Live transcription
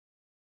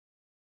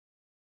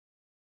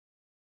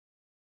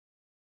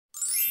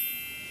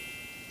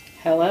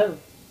Hello,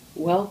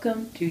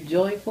 welcome to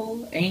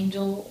Joyful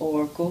Angel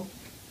Oracle.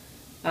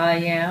 I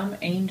am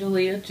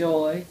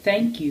InJoy.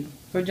 Thank you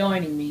for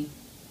joining me.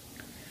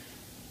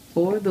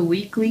 For the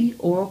weekly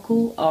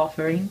Oracle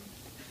offering,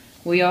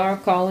 we are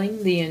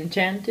calling the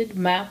Enchanted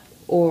Map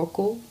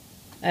Oracle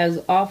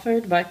as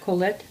offered by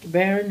Colette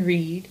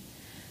Baron-Reid,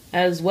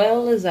 as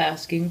well as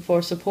asking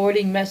for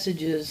supporting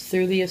messages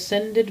through the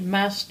Ascended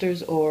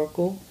Masters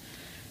Oracle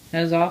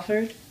as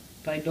offered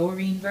by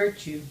Doreen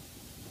Virtue.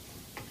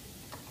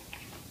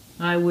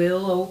 I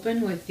will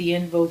open with the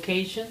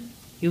invocation.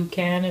 You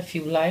can, if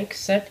you like,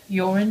 set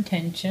your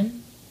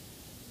intention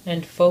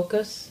and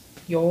focus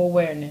your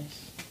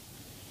awareness.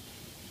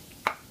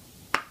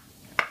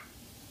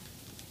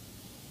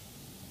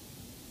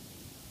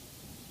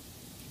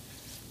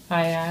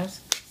 I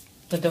ask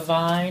the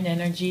divine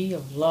energy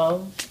of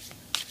love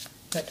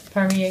that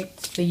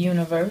permeates the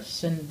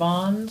universe and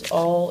bonds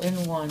all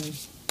in one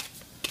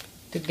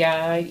to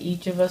guide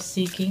each of us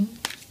seeking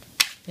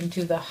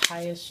into the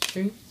highest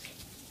truth.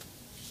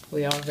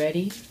 We are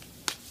ready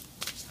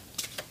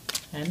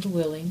and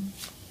willing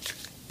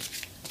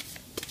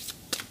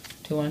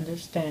to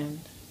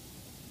understand,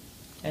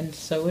 and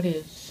so it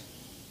is.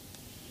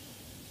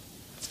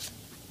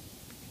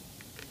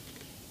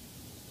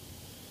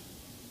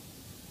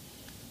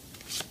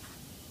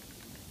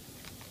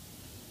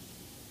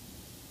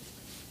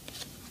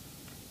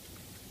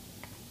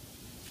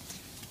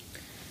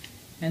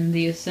 And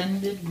the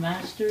Ascended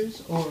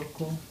Masters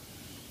Oracle.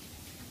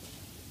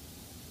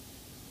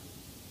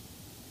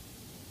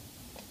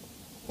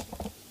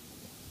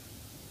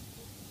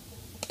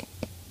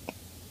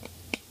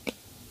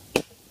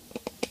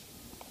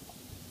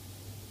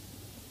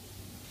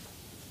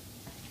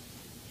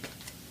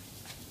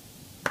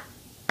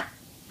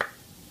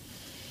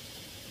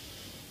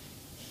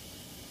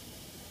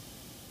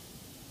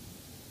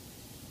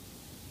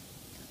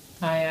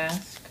 I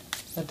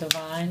ask the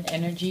divine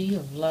energy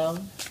of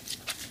love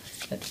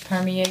that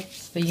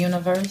permeates the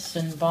universe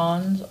and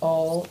bonds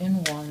all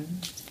in one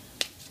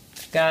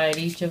to guide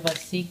each of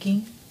us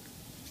seeking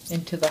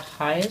into the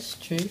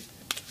highest truth.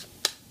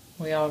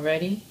 We are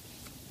ready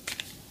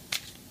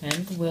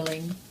and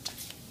willing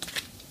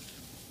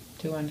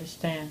to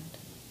understand,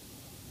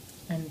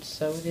 and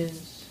so it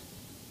is.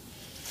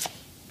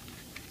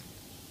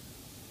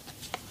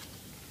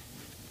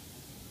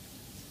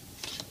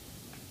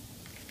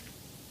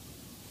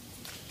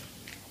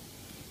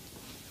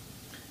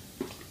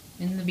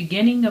 In the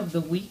beginning of the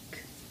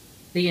week,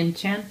 the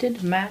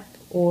Enchanted Map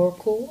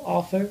Oracle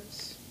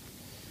offers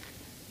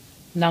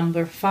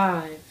number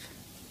 5,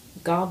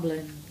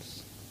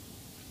 Goblins.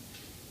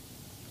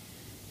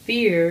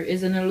 Fear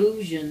is an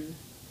illusion.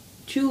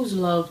 Choose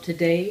love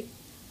today.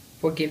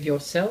 Forgive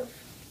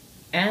yourself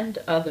and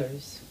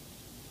others.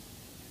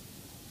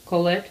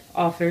 Colette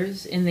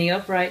offers in the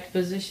upright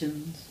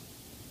positions.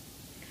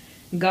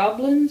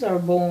 Goblins are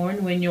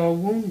born when you're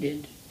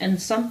wounded,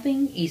 and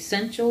something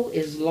essential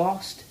is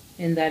lost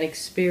in that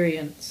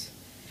experience.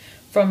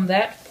 From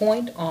that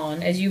point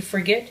on, as you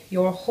forget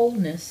your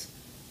wholeness,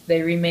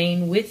 they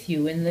remain with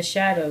you in the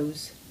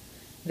shadows.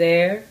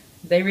 There,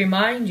 they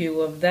remind you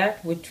of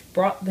that which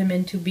brought them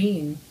into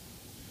being.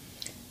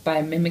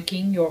 By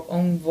mimicking your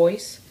own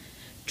voice,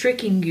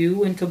 tricking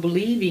you into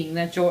believing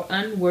that you're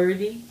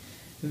unworthy,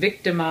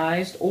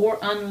 victimized, or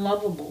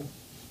unlovable.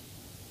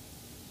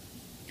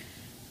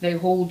 They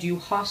hold you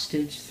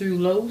hostage through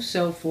low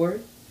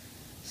self-worth,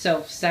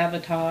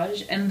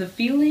 self-sabotage, and the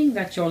feeling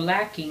that you're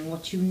lacking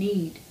what you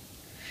need.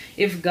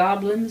 If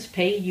goblins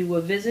pay you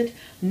a visit,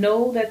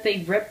 know that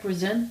they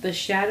represent the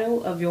shadow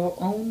of your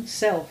own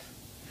self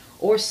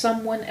or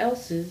someone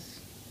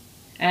else's,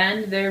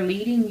 and they're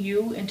leading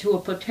you into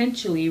a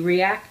potentially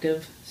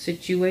reactive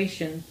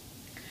situation.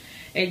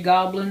 A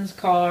goblin's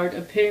card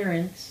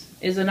appearance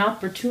is an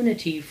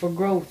opportunity for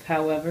growth,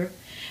 however,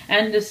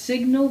 and a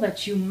signal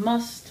that you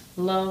must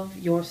love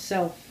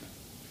yourself.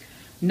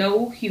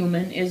 No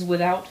human is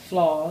without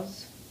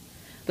flaws.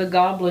 The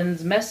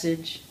goblin's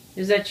message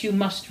is that you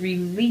must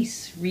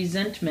release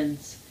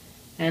resentments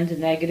and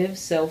negative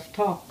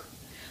self-talk.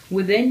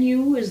 Within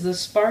you is the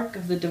spark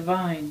of the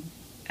divine.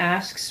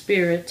 Ask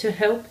Spirit to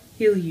help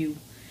heal you.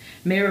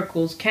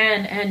 Miracles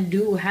can and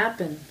do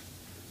happen.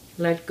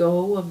 Let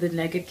go of the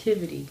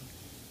negativity.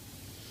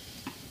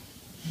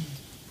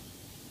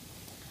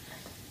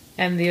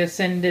 And the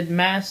Ascended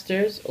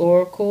Masters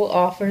Oracle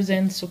offers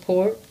in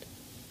support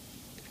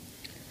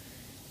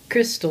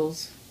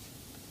crystals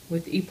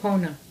with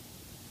Epona.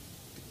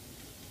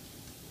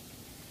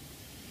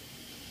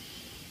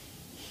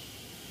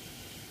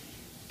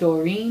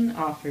 Doreen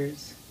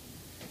offers,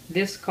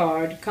 this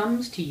card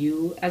comes to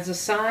you as a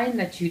sign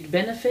that you'd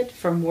benefit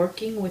from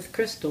working with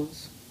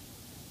crystals.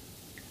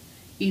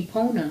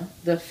 Epona,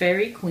 the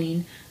fairy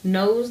queen,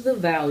 knows the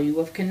value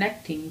of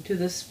connecting to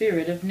the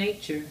spirit of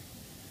nature.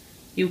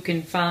 You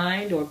can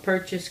find or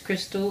purchase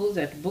crystals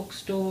at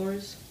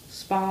bookstores,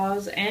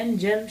 spas, and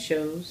gem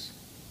shows.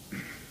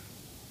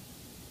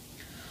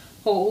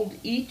 Hold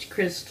each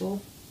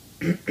crystal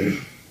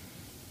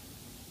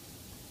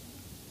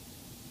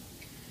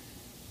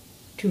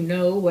to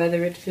know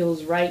whether it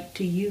feels right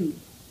to you.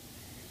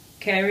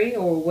 Carry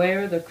or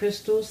wear the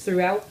crystals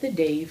throughout the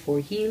day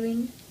for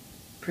healing,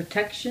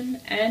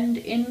 protection, and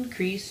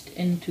increased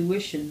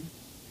intuition.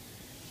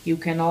 You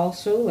can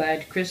also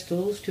add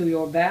crystals to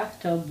your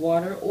bathtub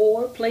water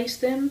or place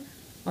them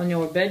on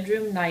your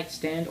bedroom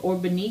nightstand or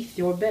beneath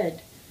your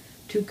bed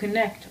to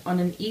connect on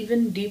an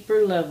even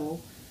deeper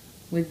level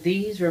with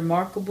these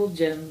remarkable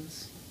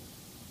gems.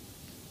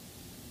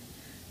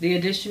 The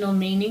additional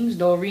meanings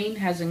Doreen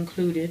has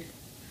included.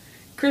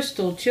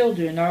 Crystal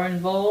children are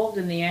involved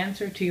in the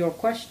answer to your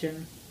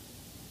question.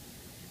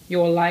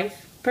 Your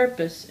life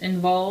purpose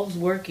involves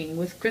working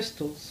with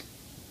crystals.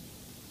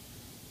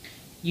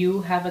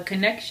 You have a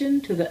connection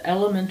to the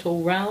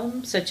elemental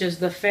realm, such as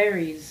the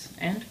fairies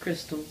and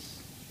crystals.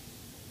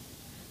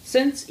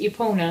 Since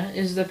Epona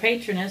is the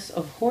patroness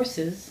of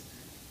horses,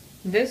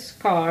 this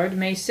card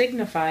may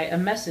signify a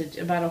message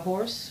about a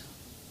horse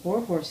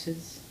or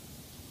horses.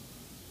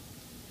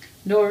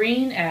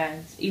 Doreen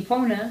adds,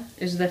 Epona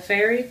is the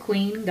fairy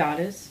queen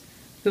goddess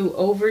who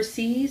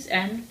oversees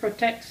and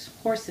protects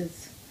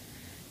horses.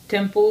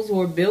 Temples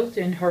were built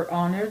in her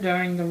honor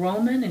during the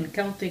Roman and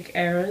Celtic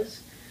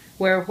eras,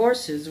 where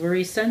horses were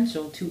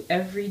essential to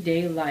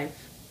everyday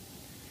life.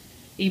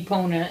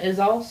 Epona is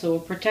also a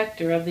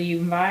protector of the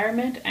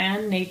environment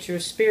and nature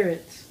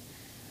spirits.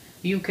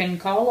 You can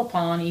call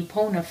upon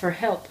Epona for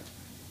help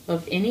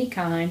of any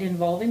kind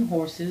involving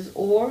horses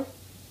or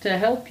to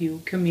help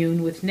you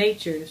commune with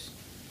natures,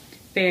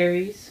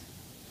 fairies,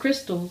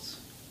 crystals,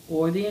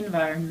 or the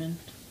environment.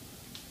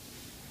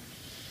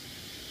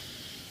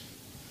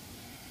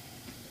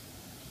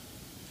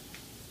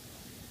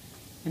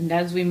 And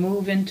as we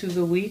move into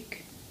the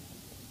week,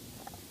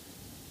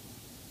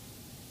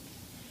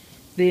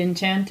 the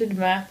Enchanted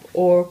Map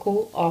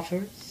Oracle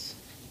offers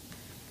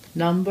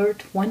number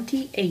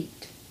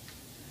 28,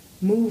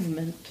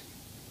 movement.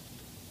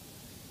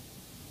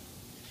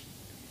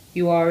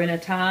 You are in a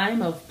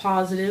time of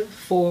positive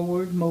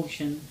forward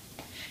motion.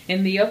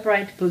 In the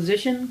upright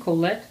position,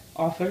 Colette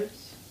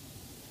offers,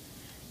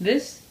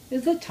 this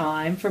is a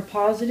time for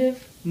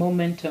positive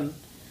momentum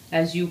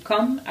as you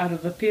come out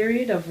of a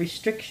period of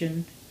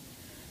restriction.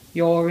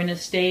 You're in a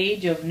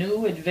stage of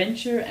new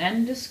adventure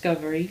and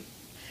discovery.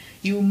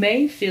 You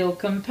may feel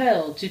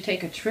compelled to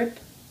take a trip,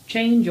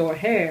 change your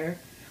hair,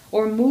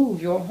 or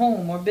move your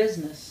home or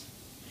business.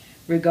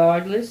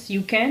 Regardless,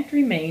 you can't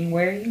remain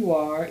where you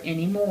are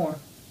anymore.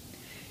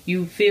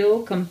 You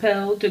feel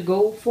compelled to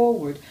go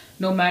forward,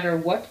 no matter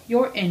what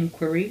your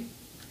inquiry.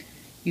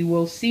 You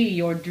will see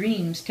your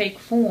dreams take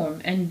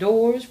form and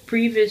doors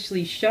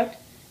previously shut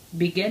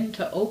begin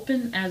to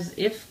open as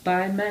if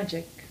by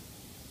magic.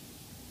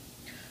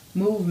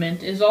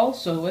 Movement is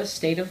also a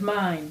state of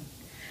mind.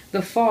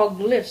 The fog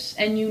lifts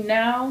and you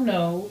now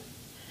know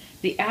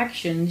the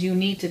actions you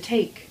need to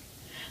take.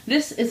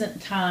 This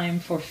isn't time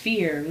for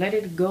fear. Let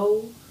it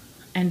go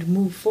and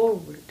move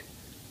forward.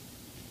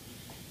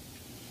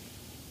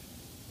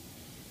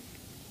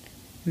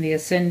 The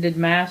Ascended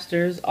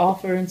Masters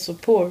offer and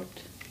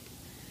support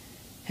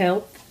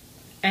health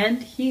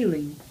and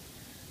healing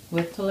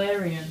with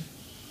Hilarion.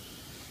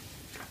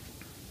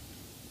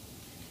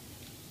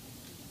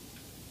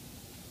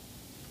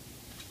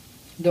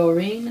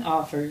 Doreen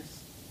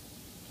offers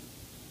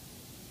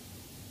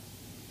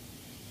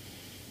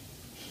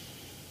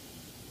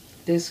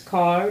this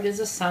card is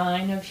a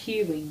sign of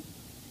healing.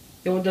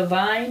 Your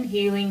divine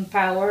healing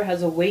power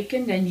has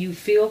awakened and you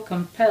feel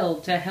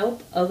compelled to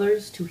help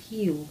others to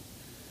heal.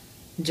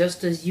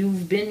 Just as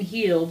you've been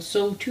healed,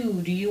 so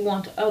too do you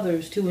want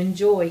others to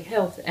enjoy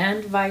health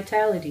and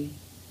vitality.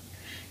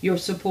 You're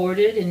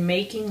supported in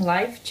making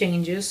life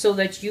changes so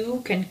that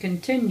you can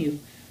continue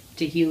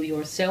to heal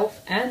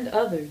yourself and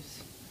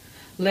others.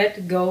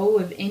 Let go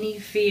of any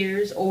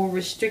fears or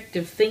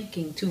restrictive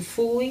thinking to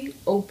fully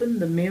open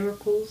the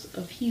miracles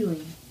of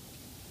healing.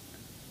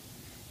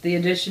 The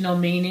additional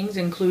meanings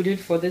included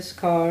for this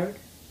card: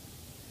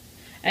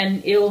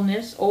 an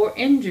illness or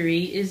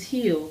injury is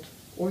healed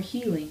or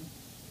healing.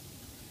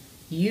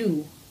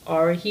 You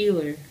are a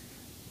healer.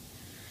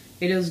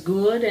 It is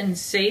good and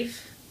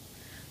safe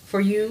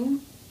for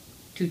you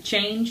to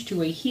change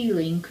to a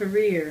healing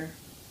career.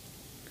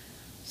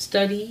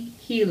 Study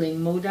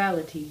healing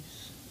modalities.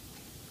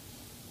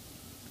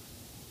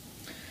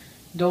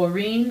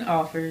 Doreen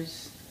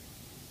offers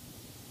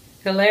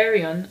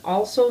Hilarion,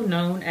 also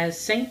known as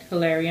Saint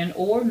Hilarion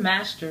or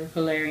Master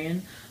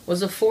Hilarion,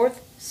 was a 4th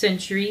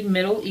century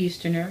Middle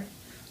Easterner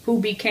who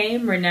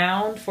became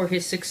renowned for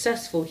his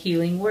successful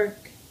healing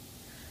work.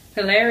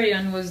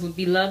 Hilarion was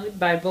beloved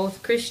by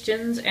both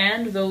Christians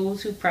and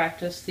those who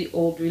practiced the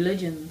old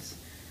religions.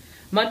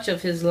 Much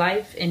of his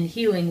life and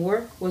healing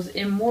work was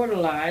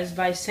immortalized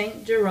by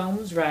St.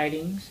 Jerome's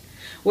writings,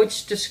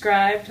 which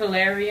described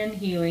Hilarion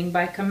healing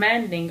by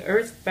commanding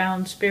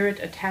earthbound spirit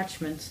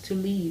attachments to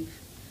leave.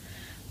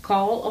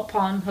 Call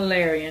upon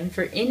Hilarion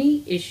for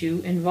any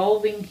issue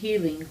involving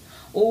healing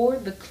or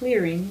the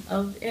clearing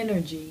of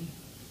energy.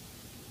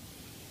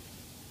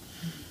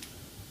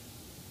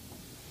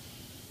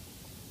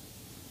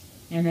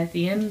 And at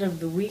the end of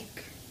the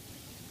week,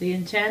 the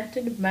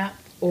Enchanted Map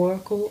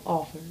Oracle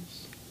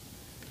offers.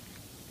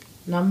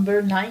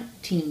 Number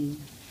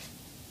 19,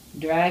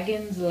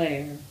 Dragon's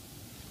Lair.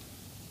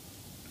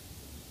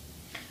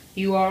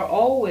 You are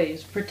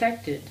always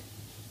protected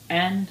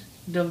and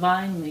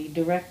divinely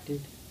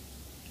directed.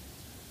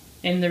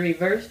 In the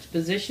reversed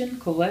position,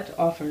 Colette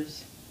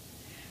offers,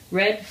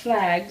 red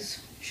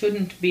flags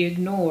shouldn't be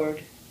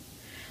ignored.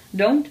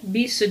 Don't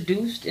be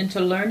seduced into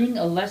learning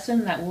a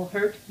lesson that will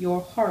hurt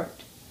your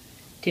heart.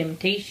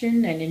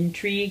 Temptation and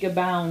intrigue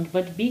abound,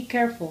 but be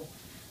careful,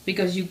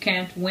 because you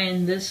can't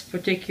win this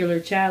particular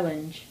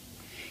challenge.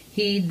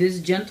 Heed this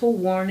gentle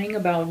warning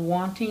about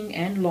wanting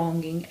and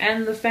longing,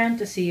 and the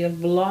fantasy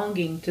of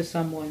belonging to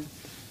someone,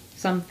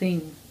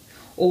 something,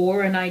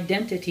 or an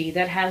identity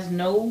that has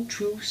no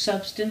true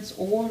substance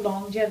or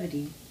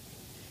longevity.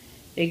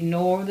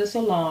 Ignore this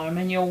alarm,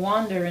 and you'll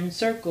wander in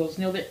circles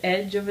near the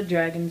edge of a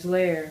dragon's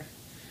lair.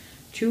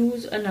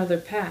 Choose another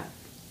path,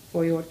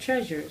 for your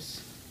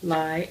treasures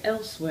lie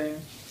elsewhere.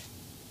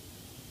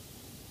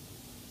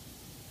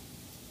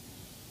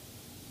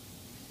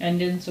 And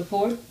in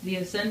support, the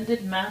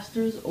Ascended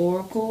Master's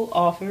Oracle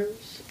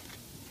offers,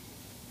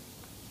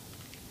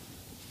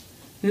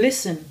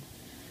 Listen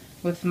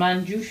with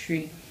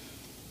Manjushri.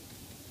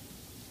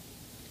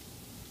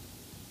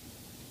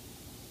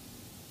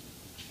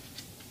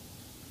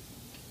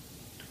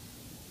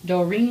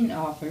 Doreen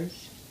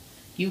offers,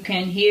 you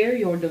can hear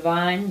your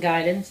divine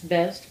guidance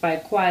best by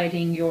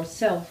quieting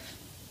yourself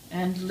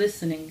and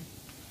listening.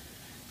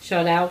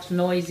 Shut out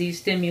noisy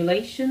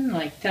stimulation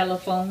like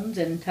telephones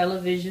and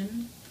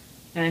television,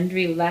 and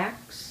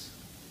relax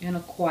in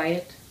a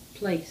quiet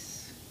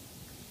place.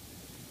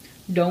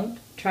 Don't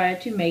try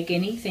to make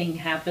anything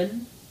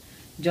happen.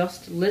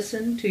 Just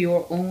listen to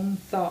your own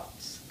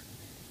thoughts,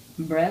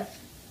 breath,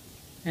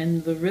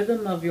 and the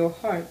rhythm of your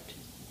heart.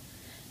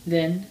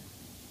 Then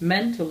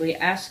mentally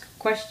ask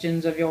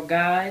questions of your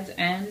guides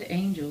and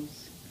angels.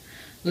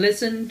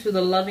 Listen to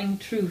the loving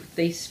truth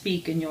they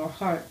speak in your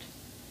heart,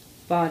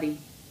 body,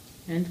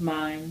 and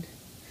mind.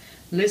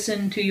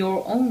 Listen to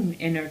your own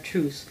inner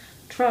truths.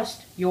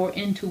 Trust your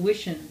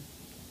intuition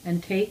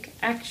and take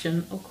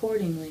action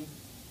accordingly.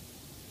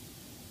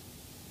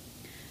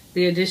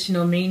 The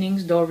additional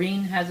meanings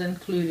Doreen has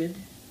included: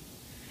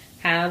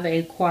 have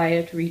a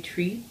quiet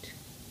retreat.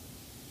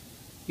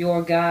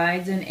 Your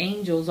guides and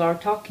angels are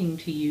talking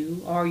to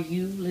you. Are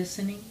you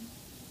listening?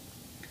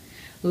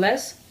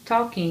 Less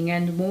talking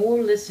and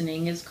more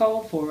listening is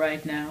called for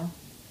right now.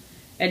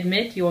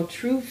 Admit your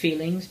true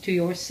feelings to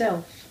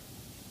yourself.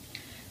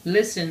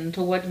 Listen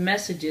to what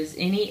messages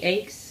any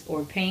aches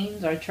or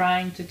pains are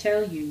trying to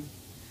tell you.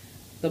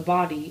 The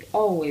body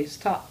always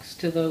talks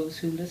to those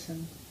who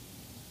listen.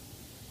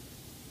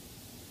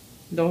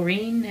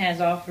 Doreen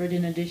has offered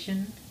in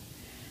addition,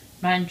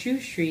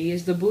 Manjushri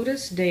is the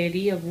Buddhist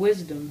deity of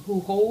wisdom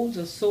who holds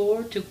a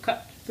sword to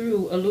cut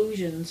through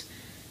illusions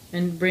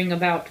and bring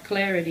about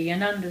clarity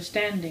and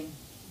understanding.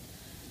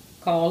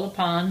 Call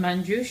upon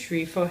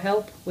Manjushri for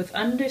help with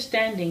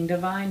understanding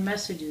divine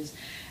messages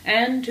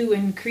and to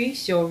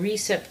increase your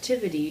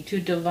receptivity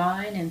to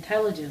divine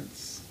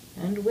intelligence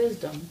and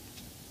wisdom.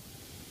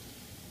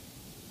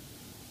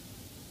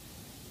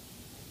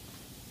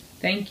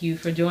 Thank you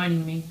for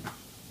joining me.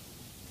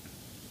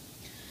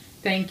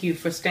 Thank you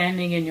for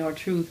standing in your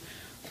truth,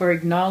 for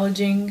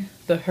acknowledging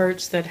the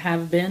hurts that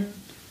have been,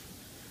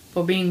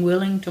 for being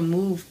willing to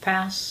move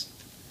past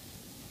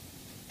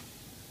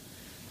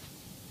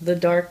the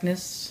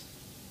darkness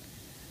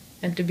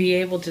and to be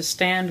able to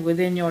stand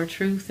within your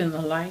truth in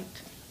the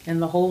light and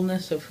the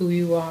wholeness of who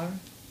you are.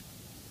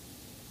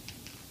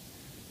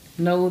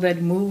 Know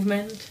that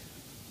movement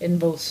in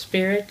both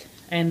spirit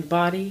and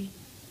body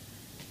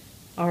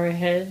are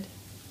ahead.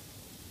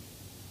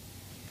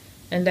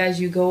 And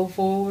as you go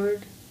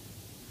forward,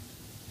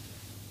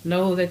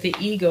 know that the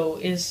ego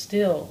is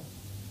still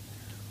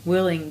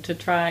willing to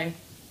try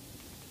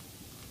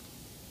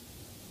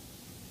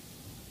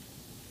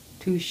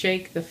to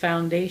shake the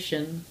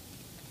foundation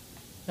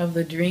of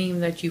the dream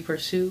that you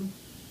pursue.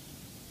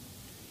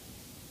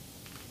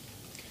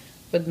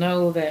 But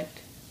know that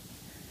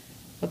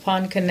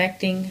upon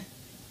connecting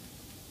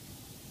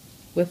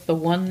with the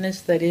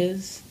oneness that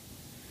is,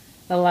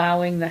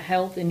 allowing the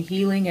health and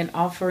healing and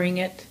offering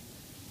it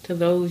to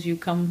those you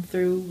come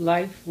through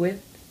life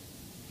with,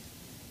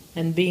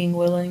 and being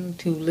willing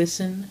to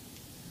listen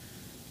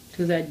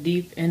to that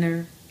deep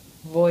inner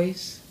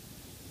voice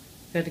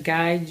that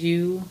guides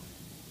you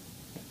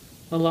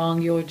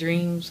along your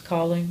dreams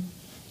calling.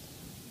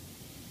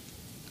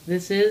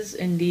 This is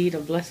indeed a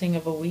blessing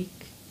of a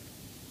week.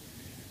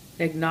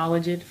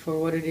 Acknowledge it for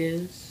what it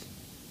is.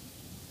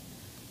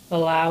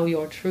 Allow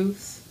your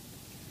truth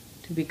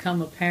to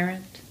become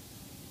apparent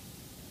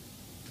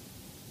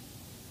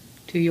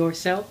to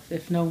yourself,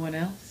 if no one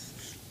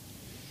else.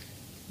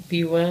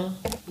 Be well.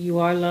 You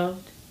are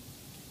loved.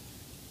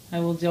 I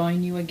will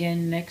join you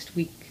again next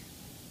week.